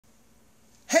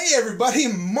Hey everybody,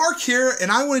 Mark here,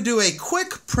 and I want to do a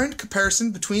quick print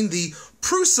comparison between the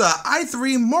Prusa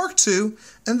i3 Mark II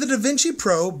and the Vinci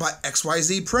Pro by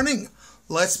XYZ Printing.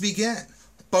 Let's begin.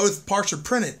 Both parts are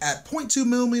printed at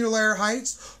 0.2mm layer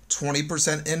heights,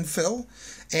 20% infill,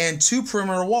 and 2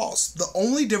 perimeter walls. The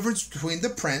only difference between the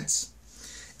prints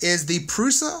is the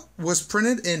Prusa was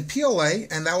printed in PLA,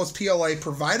 and that was PLA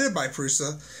provided by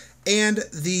Prusa, and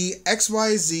the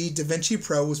XYZ Vinci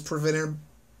Pro was printed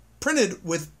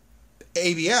with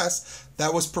ABS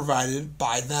that was provided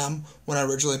by them when I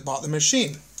originally bought the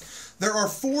machine. There are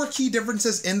 4 key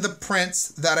differences in the prints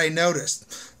that I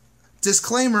noticed.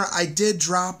 Disclaimer, I did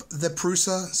drop the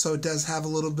Prusa, so it does have a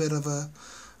little bit of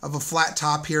a flat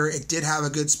top here. It did have a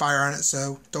good spire on it,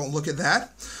 so don't look at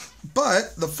that.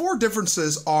 But the 4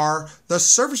 differences are the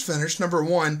surface finish. Number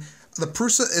 1, the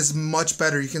Prusa is much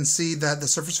better. You can see that the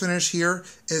surface finish here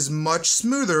is much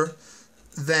smoother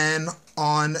than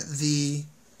on the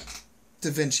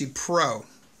Vinci Pro.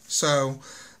 So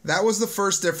that was the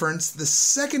first difference. The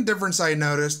second difference I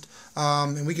noticed,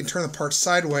 and we can turn the part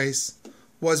sideways,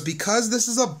 was because this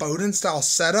is a Bowden style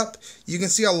setup, you can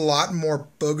see a lot more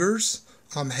boogers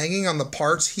hanging on the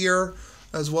parts here,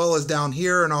 as well as down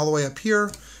here and all the way up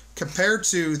here, compared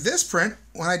to this print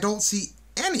when I don't see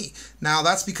any. Now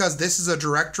that's because this is a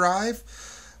direct drive,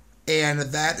 and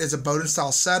that is a Bowden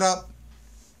style setup.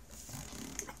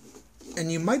 And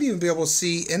you might even be able to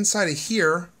see inside of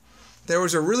here, there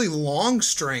was a really long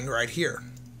string right here,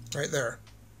 right there.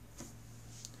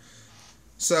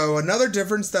 So another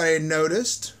difference that I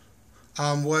noticed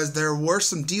was there were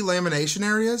some delamination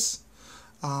areas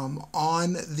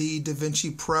on the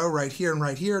Vinci Pro right here and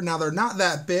right here. Now they're not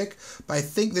that big, but I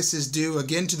think this is due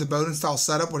again to the Bowden style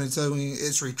setup when it's doing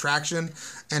its retraction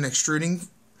and extruding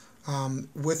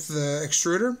with the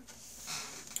extruder.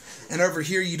 And over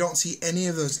here, you don't see any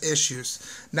of those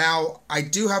issues. Now, I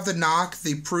do have to knock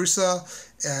the Prusa.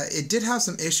 It did have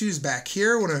some issues back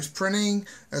here when I was printing,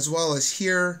 as well as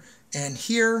here and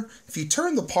here. If you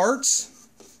turn the parts,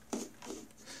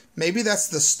 maybe that's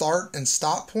the start and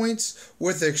stop points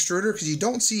with the extruder, because you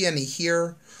don't see any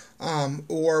here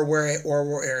or where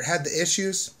it had the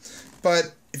issues.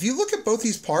 But if you look at both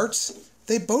these parts,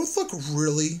 they both look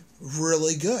really,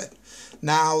 really good.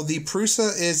 Now, the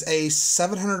Prusa is a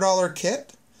 $700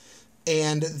 kit,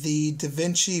 and the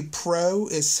Vinci Pro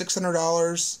is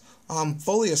 $600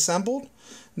 fully assembled.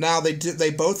 Now, they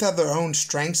both have their own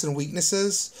strengths and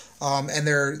weaknesses, and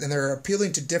they're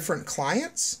appealing to different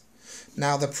clients.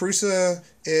 Now, the Prusa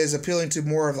is appealing to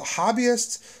more of the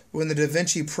hobbyists, when the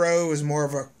Vinci Pro is more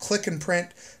of a click and print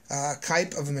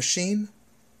type of a machine.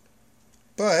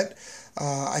 But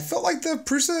I felt like the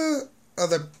Prusa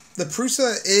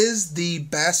is the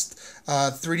best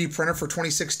 3D printer for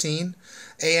 2016,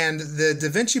 and the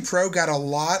Vinci Pro got a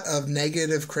lot of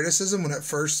negative criticism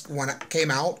when it came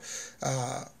out.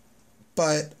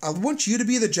 But I want you to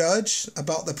be the judge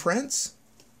about the prints.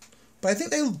 But I think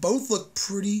they both look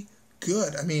pretty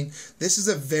good. I mean, this is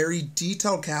a very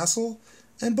detailed castle,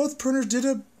 and both printers did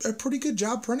a pretty good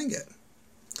job printing it.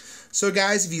 So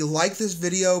guys, if you like this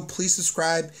video, please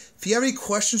subscribe. If you have any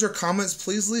questions or comments,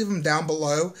 please leave them down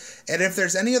below. And if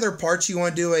there's any other parts you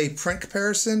want to do a print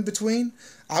comparison between,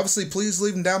 obviously please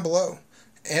leave them down below.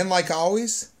 And like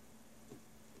always,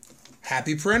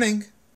 happy printing!